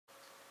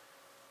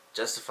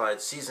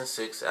Justified Season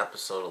 6,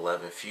 Episode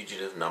 11,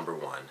 Fugitive number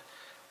 1.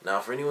 Now,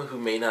 for anyone who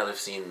may not have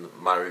seen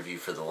my review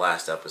for the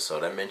last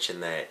episode, I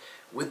mentioned that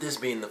with this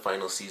being the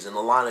final season,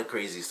 a lot of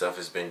crazy stuff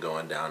has been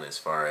going down as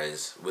far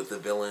as with the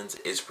villains.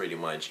 It's pretty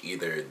much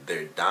either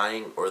they're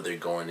dying or they're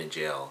going to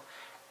jail.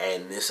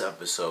 And this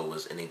episode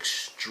was an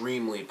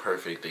extremely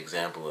perfect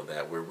example of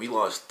that, where we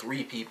lost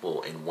 3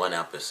 people in one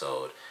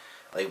episode.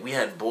 Like, we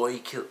had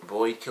Boyd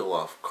kill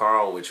off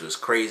Carl, which was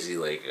crazy.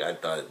 Like, I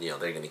thought, they're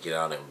going to get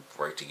out and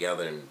work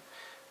together, and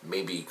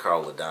maybe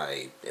Carl would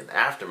die in the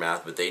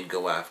aftermath, but they'd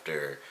go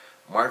after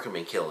Markham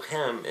and kill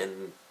him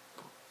and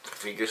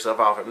figure stuff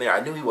out from there.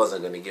 I knew he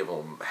wasn't going to give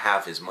him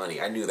half his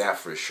money. I knew that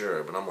for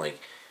sure, but I'm like,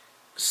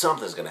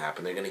 something's going to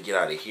happen. They're going to get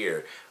out of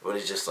here. But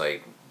it's just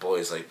like,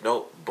 Boyd's like,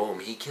 nope, boom,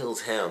 he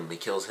kills him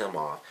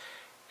off.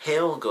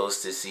 Hale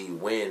goes to see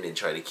Wynn and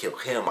try to kill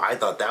him. I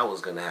thought that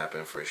was going to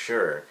happen for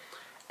sure.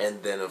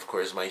 And then, of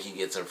course, Mikey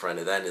gets in front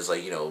of that and is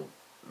like,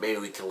 maybe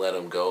we can let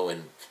him go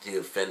and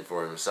fend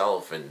for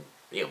himself and,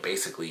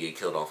 basically get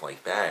killed off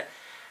like that.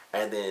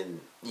 And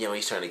then,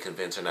 he's trying to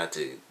convince her not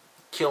to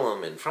kill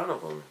him in front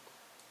of him.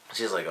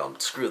 She's like,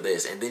 screw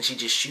this. And then she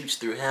just shoots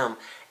through him.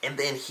 And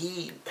then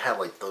he had,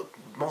 like, the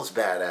most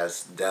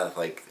badass death,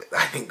 like,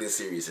 I think this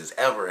series has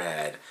ever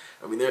had.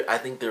 I mean, I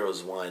think there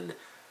was one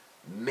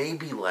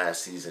maybe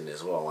last season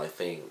as well. I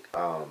think,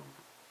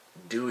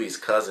 Dewey's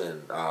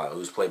cousin,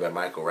 who's played by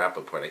Michael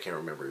Rappaport, I can't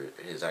remember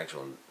his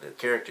actual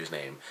character's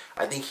name.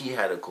 I think he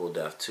had a cool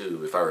death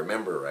too, if I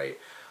remember right.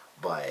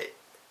 But,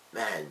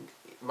 man,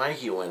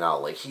 Mikey went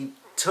out. Like, he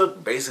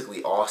took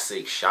basically all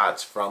 6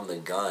 shots from the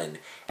gun,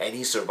 and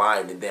he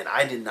survived. And then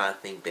I did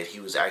not think that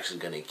he was actually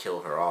going to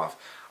kill her off.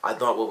 I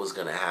thought what was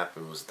going to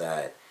happen was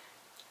that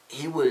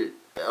he would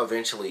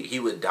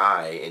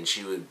die, and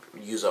she would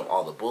use up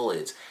all the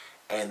bullets.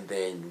 And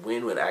then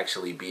Wynn would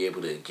actually be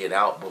able to get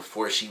out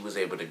before she was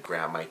able to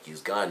grab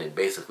Mikey's gun and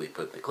basically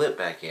put the clip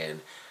back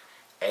in.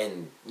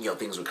 And,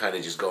 things would kind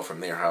of just go from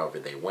there however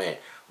they went.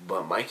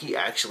 But Mikey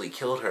actually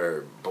killed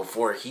her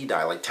before he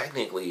died. Like,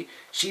 technically,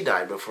 she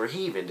died before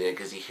he even did,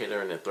 because he hit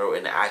her in the throat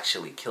and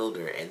actually killed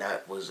her. And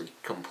that was a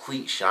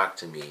complete shock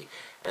to me.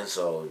 And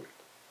so,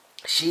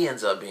 she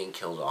ends up being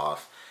killed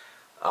off.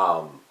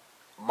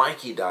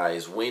 Mikey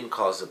dies. Wynn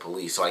calls the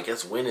police. So I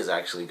guess Wynn is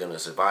actually going to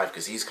survive,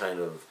 because he's kind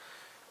of...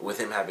 With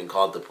him having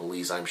called the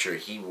police, I'm sure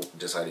he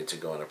decided to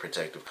go into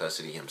protective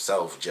custody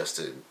himself just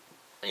to,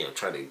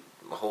 try to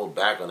hold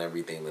back on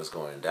everything that's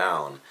going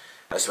down,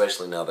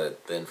 especially now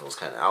that the info's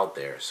kind of out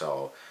there.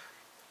 So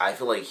I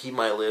feel like he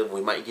might live.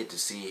 We might get to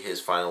see his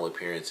final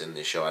appearance in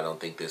this show. I don't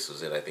think this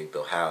was it. I think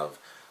they'll have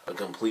a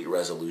complete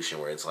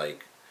resolution where it's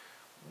like,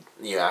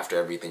 after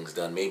everything's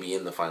done, maybe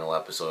in the final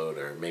episode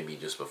or maybe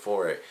just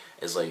before it,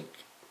 it's like,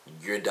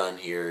 you're done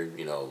here,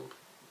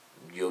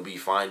 you'll be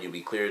fine, you'll be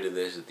cleared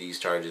of these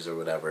charges or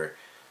whatever,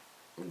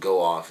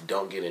 go off,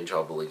 don't get in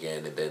trouble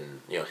again, and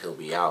then, he'll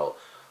be out.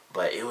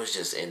 But it was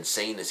just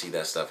insane to see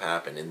that stuff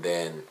happen. And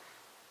then,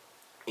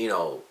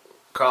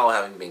 Carl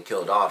having been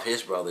killed off,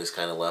 his brother's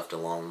kind of left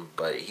alone,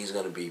 but he's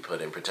going to be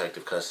put in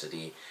protective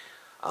custody.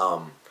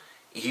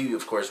 He,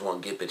 of course,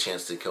 won't get the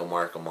chance to kill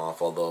Markham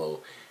off,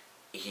 although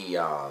he,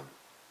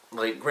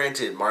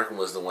 granted, Markham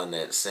was the one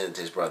that sent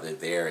his brother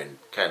there and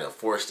kind of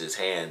forced his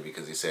hand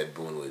because he said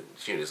Boone would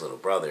shoot his little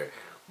brother.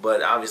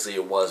 But obviously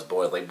it was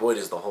Boyd. Like, Boyd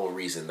is the whole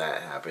reason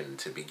that happened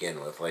to begin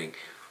with. Like,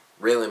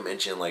 Raylan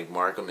mentioned, like,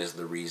 Markham is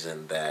the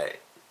reason that,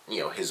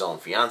 his own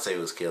fiance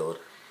was killed.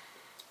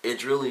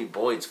 It's really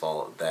Boyd's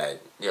fault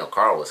that,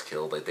 Carl was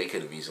killed. Like, they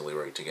could have easily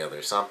worked together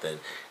or something.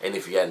 And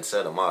if you hadn't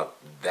set him up,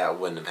 that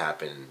wouldn't have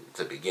happened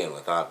to begin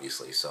with,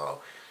 obviously. So,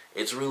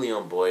 it's really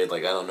on Boyd.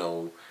 Like, I don't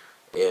know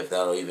if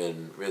that'll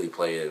even really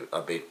play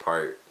a big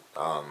part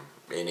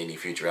in any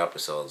future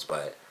episodes,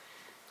 but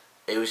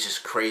it was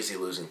just crazy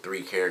losing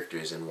 3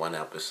 characters in one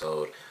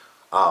episode,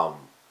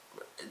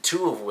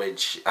 2 of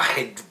which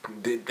I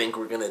did think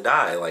were gonna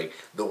die. Like,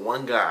 the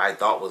one guy I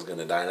thought was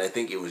gonna die, and I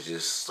think it was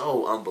just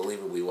so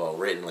unbelievably well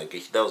written. Like,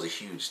 that was a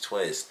huge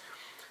twist.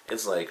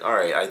 It's like,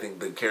 alright, I think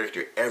the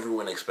character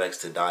everyone expects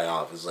to die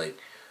off is like,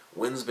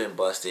 Wynn's been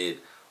busted,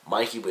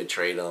 Mikey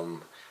betrayed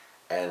him,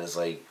 and it's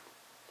like,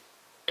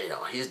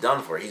 he's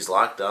done for. He's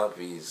locked up.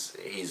 He's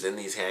in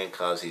these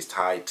handcuffs. He's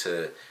tied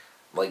to,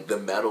 like, the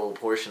metal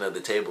portion of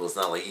the table. It's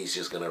not like he's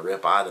just going to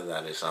rip out of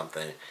that or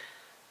something.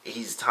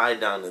 He's tied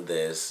down to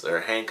this,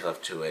 or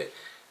handcuffed to it.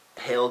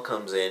 Hale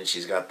comes in.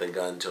 She's got the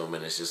gun to him,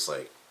 and it's just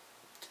like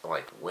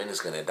Wynn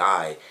is going to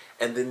die.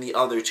 And then the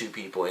other 2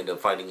 people end up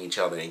fighting each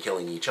other and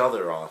killing each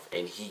other off,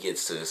 and he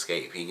gets to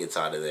escape. He gets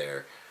out of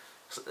there.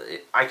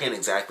 I can't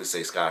exactly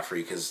say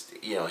scot-free because,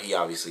 he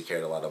obviously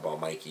cared a lot about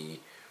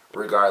Mikey,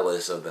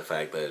 regardless of the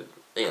fact that,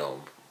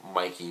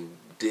 Mikey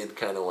did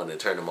kind of want to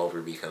turn him over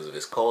because of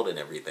his cold and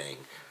everything.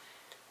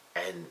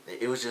 And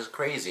it was just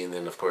crazy. And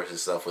then, of course, the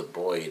stuff with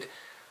Boyd,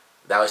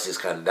 that was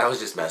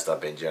just messed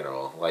up in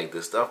general. Like,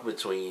 the stuff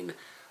between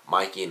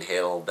Mikey and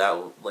Hale,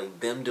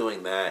 them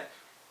doing that,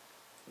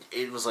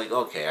 it was like,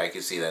 okay, I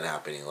could see that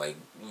happening. Like,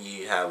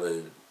 you have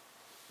a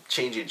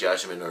change of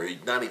judgment, or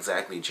not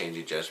exactly change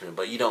of judgment,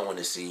 but you don't want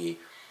to see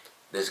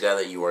this guy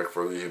that you work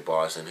for, who's your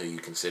boss and who you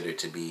consider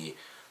to be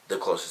the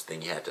closest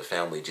thing you had to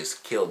family,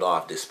 just killed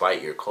off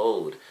despite your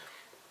code.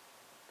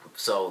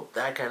 So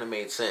that kind of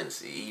made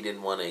sense. He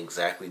didn't want to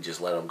exactly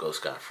just let him go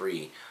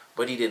scot-free,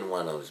 but he didn't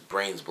want his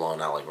brains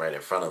blown out like right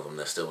in front of him.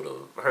 That still would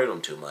have hurt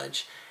him too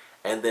much.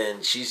 And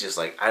then she's just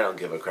like, I don't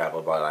give a crap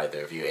about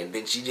either of you. And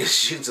then she just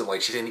shoots him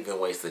like she didn't even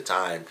waste the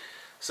time.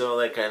 So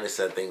that kind of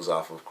set things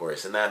off, of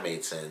course, and that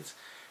made sense.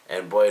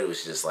 And Boyd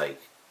was just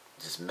like,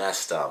 just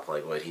messed up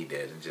like what he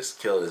did and just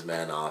killed his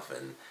man off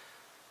and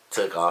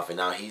took off. And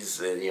now he's,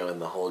 in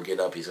the whole get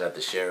up, he's got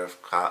the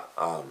sheriff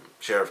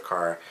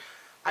car.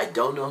 I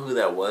don't know who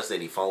that was that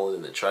he followed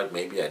in the truck.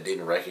 Maybe I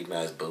didn't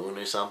recognize Boone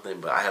or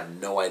something, but I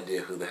have no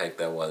idea who the heck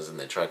that was in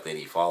the truck that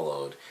he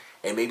followed.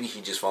 And maybe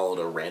he just followed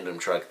a random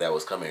truck that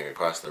was coming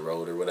across the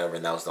road or whatever,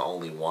 and that was the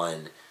only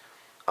one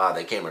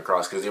that came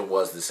across, because it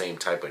was the same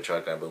type of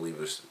truck, I believe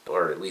it was,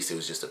 or at least it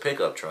was just a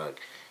pickup truck.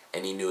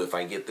 And he knew, if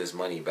I get this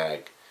money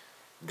back,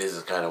 this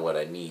is kind of what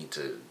I need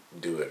to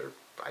do it, or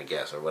I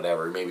guess, or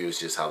whatever. Maybe it was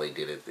just how they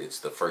did it. It's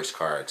the first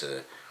car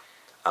to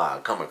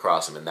come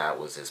across him, and that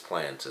was his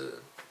plan to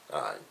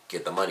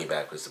get the money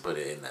back, was to put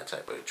it in that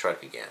type of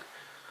truck again.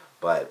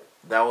 But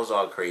that was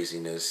all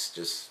craziness,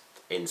 just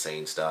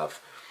insane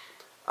stuff.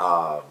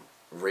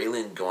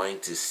 Raylan going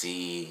to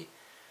see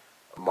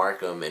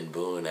Markham and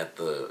Boone at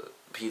the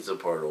pizza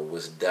portal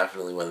was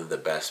definitely one of the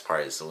best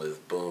parts.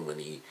 With Boone, when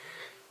he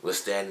was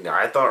standing there,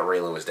 I thought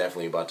Raylan was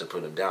definitely about to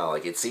put him down.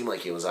 Like, it seemed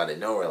like he was out of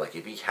nowhere. Like,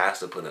 if he has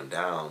to put him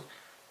down,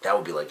 that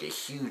would be like a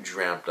huge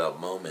ramped up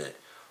moment.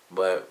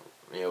 But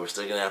we're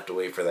still gonna have to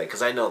wait for that,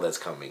 because I know that's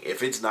coming.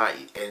 If it's not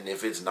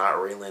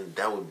Raylan,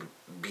 that would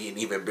be an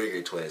even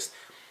bigger twist.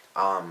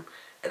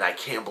 And I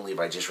can't believe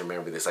I just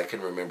remember this. I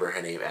couldn't remember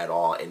her name at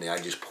all, and then I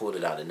just pulled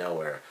it out of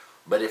nowhere.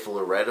 But if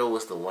Loretto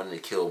was the one to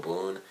kill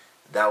Boone,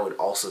 that would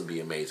also be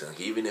amazing.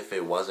 Like, even if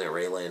it wasn't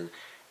Raylan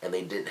and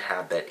they didn't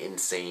have that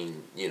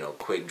insane,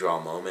 quick draw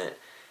moment,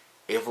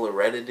 if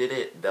Loretta did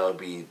it, that would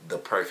be the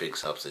perfect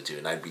substitute,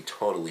 and I'd be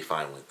totally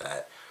fine with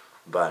that.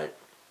 But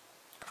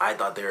I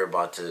thought that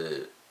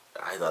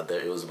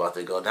it was about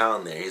to go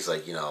down there. He's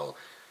like, don't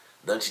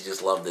you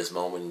just love this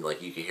moment?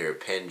 Like, you could hear a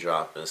pin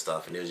drop and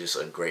stuff, and it was just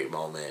a great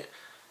moment.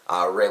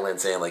 Raylan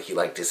saying like he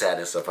liked his hat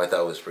and stuff, I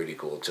thought was pretty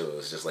cool too. It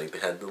was just like they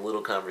had the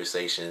little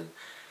conversation,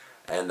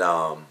 and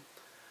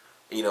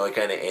it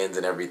kind of ends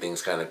and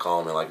everything's kind of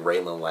calm, and like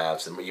Raylan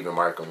laughs and even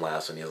Markham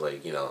laughs, and he's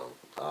like,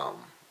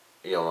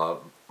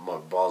 my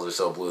balls are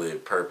so blue they're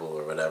purple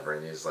or whatever,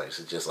 and he's like,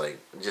 so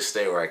just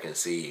stay where I can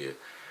see you.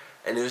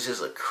 And it was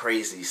just a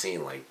crazy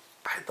scene. Like,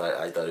 I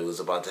thought it was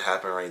about to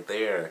happen right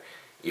there,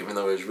 even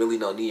though there's really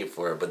no need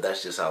for it. But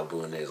that's just how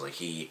Boone is. Like,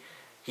 he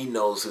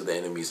knows who the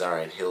enemies are,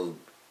 and he'll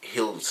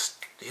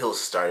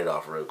start it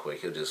off real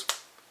quick. He'll just,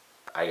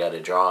 I gotta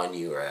draw on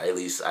you, or at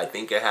least I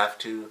think I have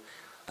to,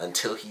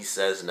 until he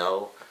says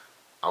no.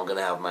 I'm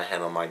gonna have my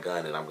hand on my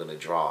gun and I'm gonna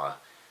draw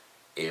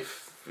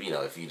if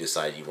you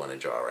decide you want to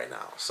draw right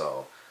now.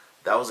 So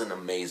that was an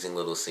amazing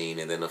little scene.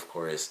 And then of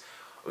course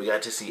we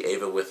got to see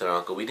Ava with her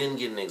uncle. We didn't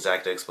get an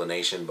exact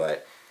explanation,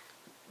 but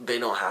they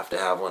don't have to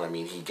have one. I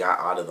mean, he got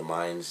out of the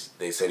mines.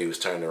 They said he was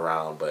turned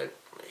around, but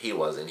he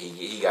wasn't.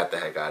 He got the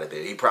heck out of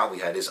there. He probably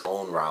had his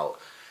own route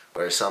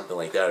or something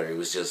like that, or it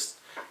was just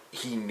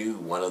he knew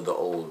one of the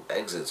old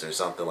exits or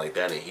something like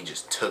that, and he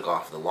just took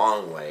off the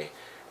long way.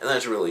 And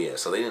that's really it.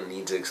 So they didn't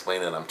need to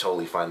explain it. I'm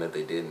totally fine that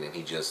they didn't, and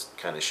he just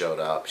kind of showed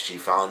up. She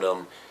found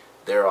him.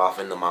 They're off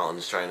in the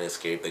mountains trying to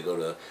escape. They go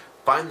to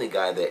find the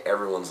guy that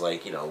everyone's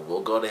like,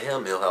 we'll go to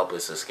him. He'll help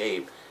us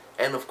escape.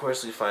 And of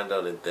course we find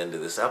out at the end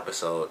of this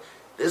episode,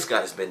 this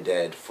guy's been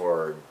dead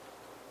for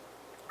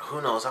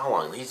who knows how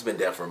long. He's been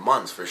dead for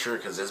months for sure,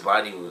 because his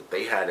body,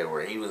 they had it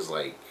where he was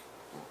like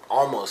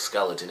almost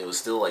skeleton. It was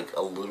still like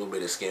a little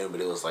bit of skin,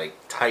 but it was like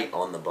tight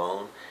on the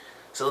bone.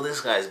 So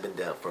this guy's been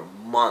dead for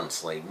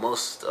months, like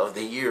most of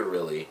the year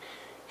really.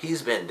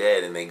 He's been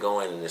dead, and they go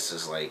in and it's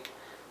just like,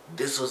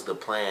 this was the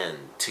plan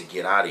to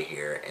get out of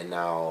here, and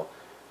now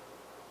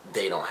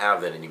they don't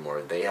have that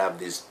anymore. They have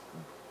this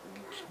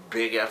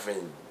big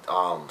effing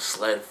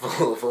sled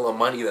full of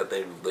money that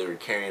they were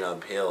carrying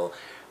uphill.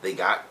 They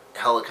got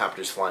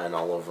helicopters flying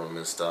all over them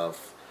and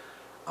stuff.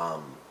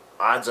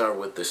 Odds are,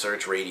 with the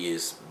search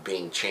radius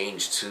being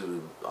changed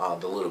to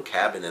the little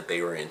cabin that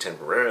they were in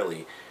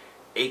temporarily,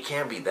 it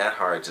can't be that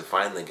hard to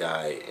find the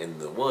guy in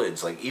the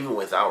woods. Like, even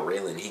without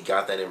Raylan, he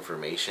got that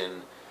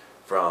information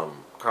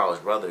from Carl's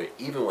brother.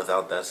 Even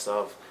without that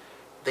stuff,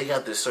 they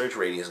got this search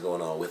radius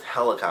going on with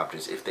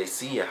helicopters. If they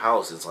see a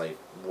house, it's like,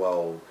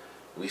 well,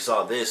 we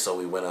saw this, so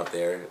we went up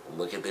there.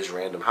 Look at this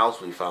random house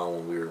we found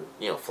when we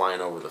were,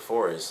 flying over the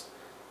forest.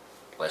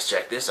 Let's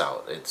check this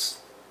out.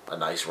 It's a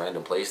nice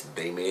random place.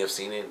 They may have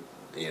seen it.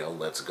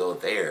 Let's go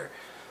there.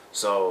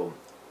 So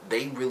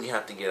they really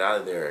have to get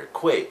out of there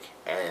quick,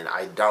 and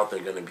I doubt they're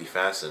going to be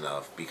fast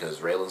enough, because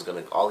Raylan's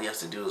going to, all he has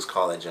to do is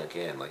call that junk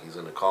in. Like, he's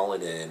going to call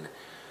it in,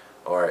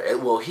 or,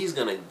 well, he's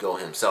going to go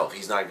himself.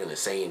 He's not going to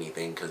say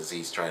anything, because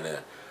he's trying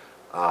to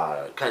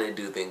kind of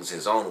do things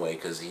his own way,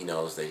 because he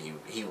knows that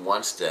he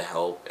wants to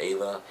help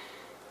Ava,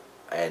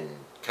 and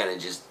kind of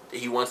just,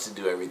 he wants to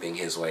do everything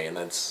his way, and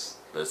that's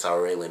how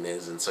Raylan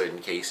is in certain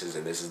cases,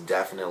 and this is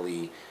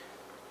definitely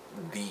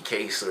the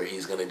case where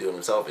he's gonna do it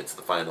himself. It's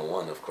the final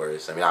one, of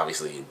course. I mean,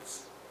 obviously,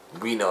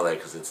 we know that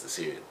because it's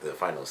the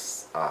final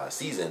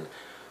season,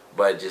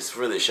 but just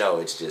for the show,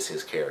 it's just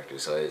his character,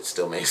 so it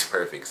still makes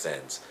perfect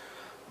sense.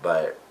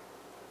 But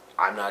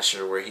I'm not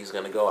sure where he's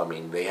gonna go. I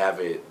mean, they have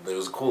it. There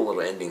was a cool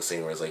little ending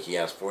scene where it's like he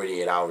has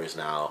 48 hours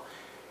now,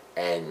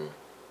 and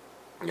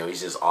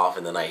he's just off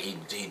in the night.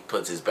 He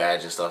puts his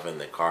badge and stuff in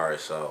the car,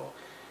 so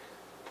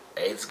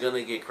it's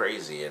gonna get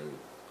crazy, and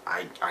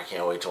I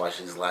can't wait to watch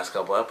these last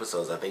couple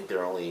episodes. I think there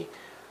are only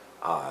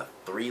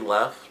 3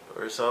 left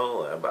or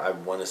so. I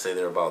want to say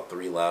there are about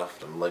 3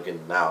 left. I'm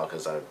looking now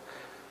because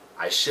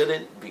I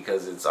shouldn't,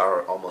 because it's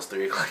almost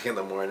 3 o'clock in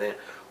the morning.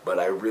 But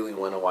I really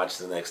want to watch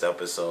the next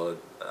episode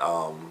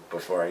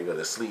before I go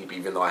to sleep,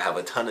 even though I have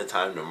a ton of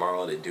time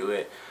tomorrow to do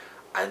it.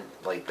 I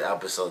like the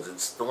episodes.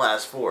 It's the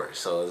last 4,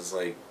 so it's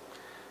like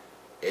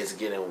it's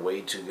getting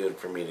way too good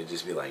for me to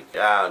just be like,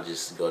 I'll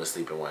just go to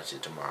sleep and watch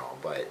it tomorrow.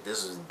 But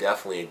this was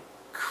definitely a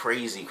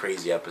crazy,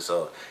 crazy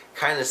episode.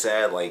 Kind of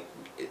sad, like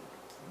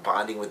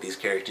bonding with these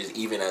characters,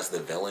 even as the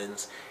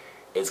villains.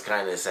 It's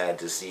kind of sad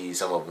to see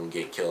some of them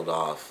get killed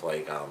off,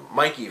 like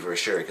Mikey for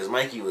sure, because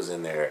Mikey was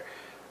in there.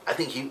 I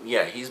think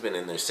he's been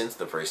in there since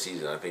the first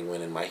season. I think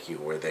Wynn and Mikey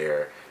were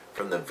there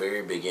from the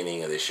very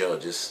beginning of the show.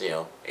 Just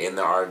in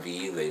the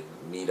RV, they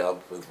meet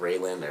up with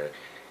Raylan, or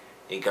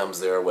he comes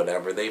there or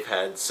whatever. They've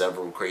had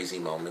several crazy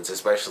moments,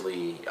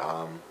 especially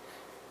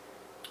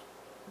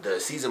the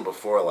season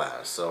before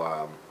last. So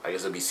I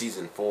guess it'd be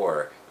season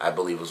 4, I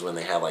believe, was when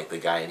they had like the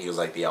guy, and he was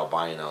like the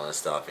albino and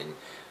stuff, and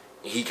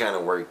he kind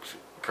of worked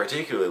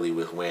particularly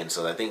with Wynn.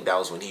 So I think that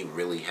was when he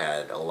really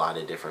had a lot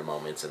of different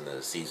moments in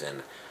the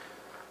season,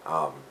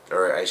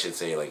 or I should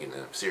say like in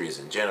the series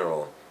in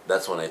general.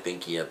 That's when I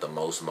think he had the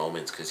most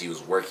moments, because he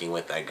was working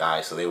with that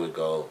guy, so they would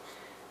go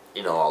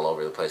all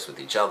over the place with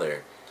each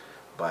other.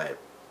 But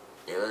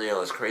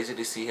it's crazy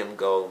to see him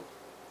go.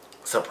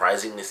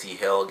 Surprising to see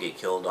Hill get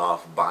killed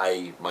off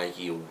by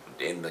Mikey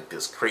in like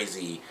this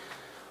crazy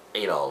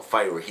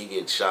fight where he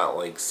gets shot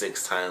like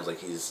 6 times, like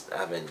he's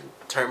having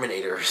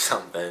Terminator or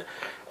something,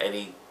 and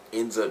he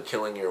ends up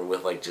killing her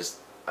with like just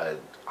a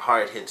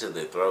hard hit to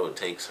the throat,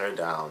 takes her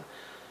down.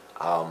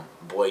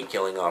 Boyd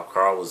killing off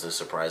Carl was a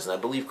surprise, and I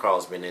believe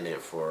Carl's been in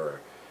it for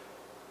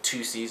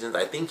 2 seasons.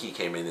 I think he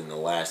came in the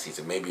last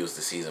season, maybe it was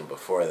the season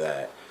before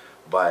that,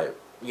 but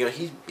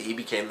he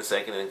became the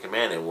second in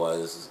command. It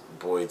was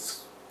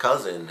Boyd's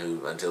cousin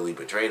who, until he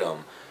betrayed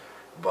him.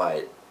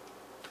 But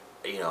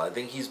I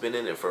think he's been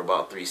in it for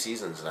about 3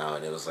 seasons now,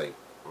 and it was like,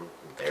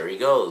 there he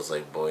goes,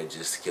 like Boyd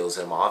just kills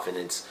him off, and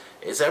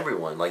it's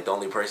everyone. Like the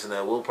only person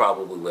that will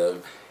probably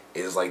live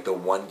is like the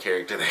one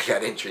character that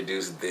got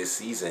introduced this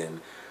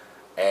season,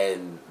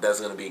 and that's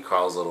gonna be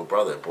Carl's little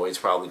brother. Boyd's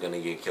probably gonna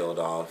get killed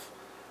off.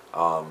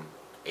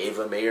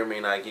 Ava may or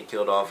may not get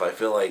killed off. I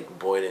feel like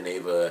Boyd and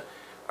Ava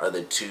are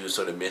the 2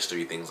 sort of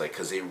mystery things, like,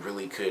 because they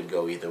really could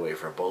go either way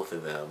for both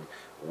of them,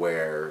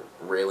 where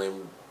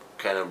Raylan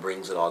kind of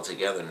brings it all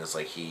together, and it's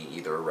like he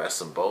either arrests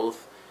them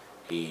both,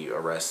 he's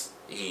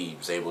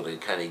able to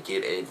kind of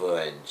get Ava,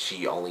 and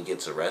she only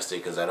gets arrested,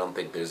 because I don't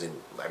think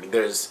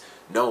there's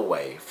no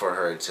way for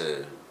her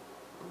to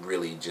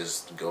really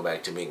just go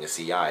back to being a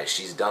CI.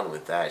 She's done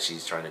with that.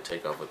 She's trying to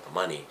take off with the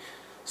money.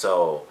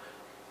 So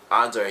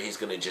odds are he's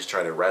going to just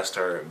try to arrest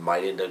her,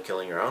 might end up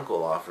killing her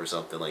uncle off or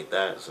something like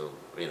that. So,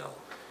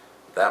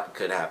 that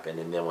could happen.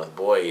 And then with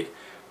Boyd,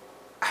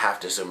 I have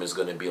to assume it's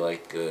going to be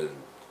like a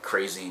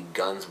crazy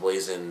guns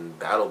blazing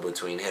battle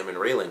between him and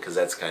Raylan, because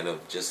that's kind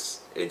of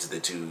just, it's the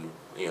 2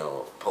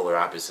 polar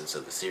opposites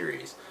of the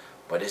series.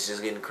 But it's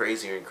just getting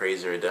crazier and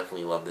crazier. I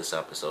definitely love this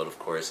episode, of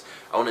course.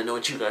 I want to know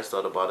what you guys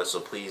thought about it, so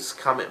please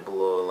comment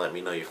below and let me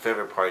know your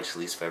favorite parts,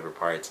 least favorite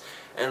parts.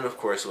 And of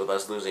course, with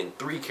us losing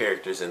 3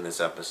 characters in this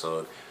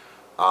episode,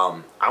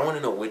 I want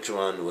to know which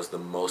one was the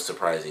most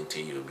surprising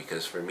to you,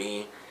 because for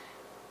me,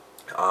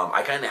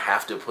 I kind of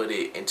have to put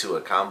it into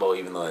a combo,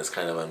 even though it's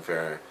kind of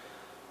unfair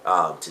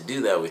to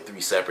do that with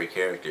 3 separate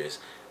characters.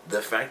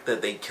 The fact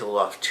that they killed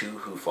off 2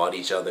 who fought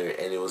each other,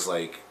 and it was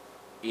like,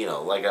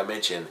 like I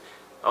mentioned,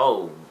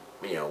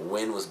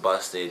 Wynn was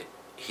busted,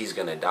 he's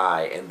gonna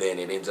die, and then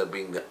it ends up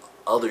being the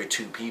other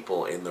 2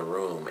 people in the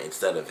room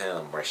instead of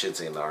him, or I should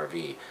say in the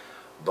RV.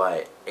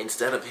 But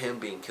instead of him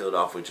being killed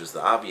off, which was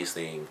the obvious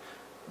thing,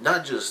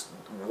 not just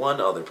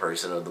one other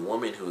person, or the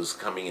woman who was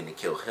coming in to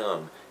kill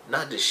him,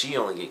 not does she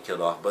only get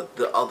killed off, but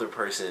the other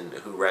person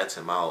who rats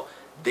him out,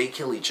 they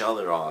kill each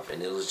other off,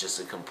 and it was just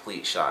a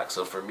complete shock.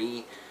 So for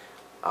me,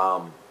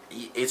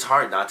 it's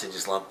hard not to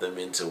just lump them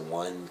into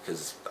one,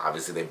 because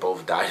obviously they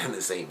both died in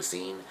the same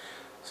scene.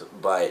 So,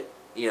 but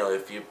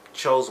if you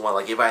chose one,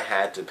 like if I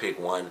had to pick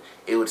one,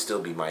 it would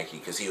still be Mikey,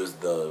 because he was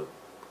the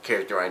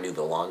character I knew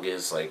the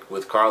longest. Like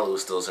with Carl, it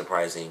was still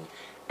surprising,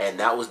 and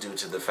that was due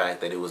to the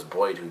fact that it was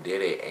Boyd who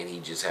did it, and he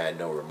just had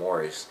no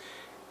remorse.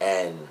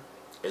 And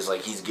it's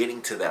like he's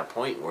getting to that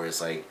point where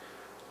it's like,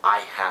 I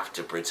have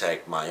to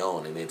protect my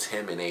own, and it's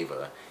him and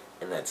Ava,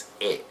 and that's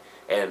it.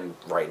 And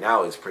right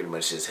now it's pretty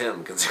much just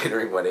him,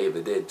 considering what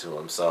Ava did to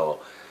him.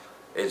 So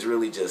it's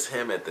really just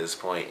him at this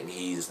point, and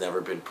he's never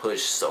been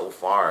pushed so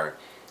far.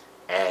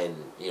 And,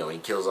 you know, he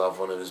kills off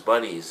one of his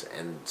buddies.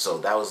 And so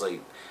that was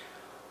like,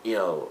 you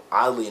know,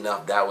 oddly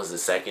enough, that was the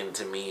second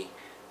to me,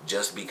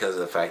 just because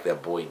of the fact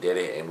that Boyd did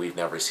it, and we've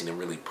never seen him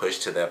really push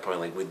to that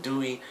point. Like with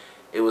Dewey,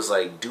 it was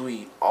like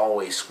Dewey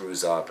always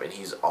screws up, and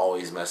he's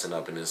always messing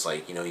up, and it's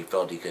like, you know, he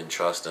felt he couldn't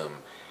trust him.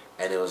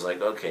 And it was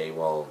like, okay,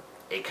 well,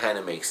 it kind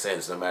of makes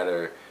sense, no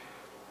matter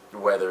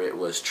whether it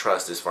was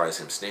trust as far as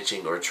him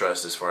snitching or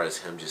trust as far as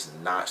him just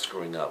not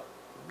screwing up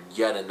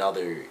yet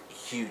another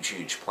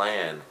huge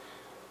plan.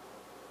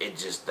 It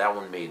just, that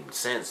one made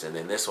sense. And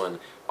then this one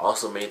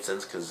also made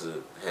sense because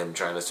of him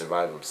trying to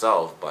survive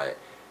himself, but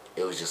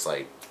it was just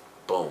like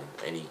boom,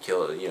 and he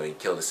killed, you know, he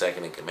killed the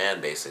second in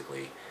command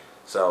basically.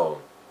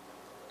 So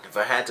if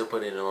I had to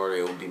put it in order,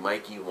 it would be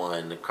Mikey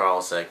 1,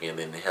 Carl 2nd,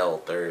 and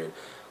Hell 3rd.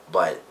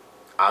 But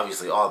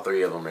obviously all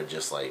three of them are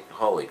just like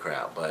holy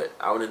crap. But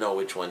I want to know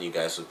which one you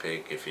guys would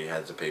pick if you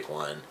had to pick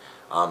one.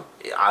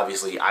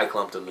 Obviously I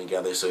clumped them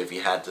together, so if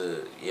you had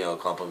to, you know,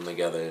 clump them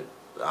together,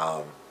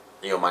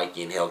 you know,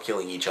 Mikey and Hale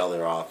killing each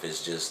other off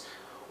is just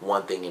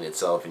one thing in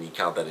itself, and you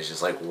count that as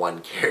just like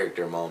one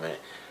character moment.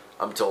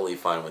 I'm totally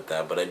fine with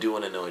that, but I do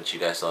want to know what you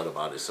guys thought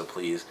about it, so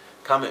please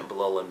comment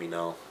below, let me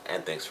know,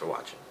 and thanks for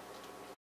watching.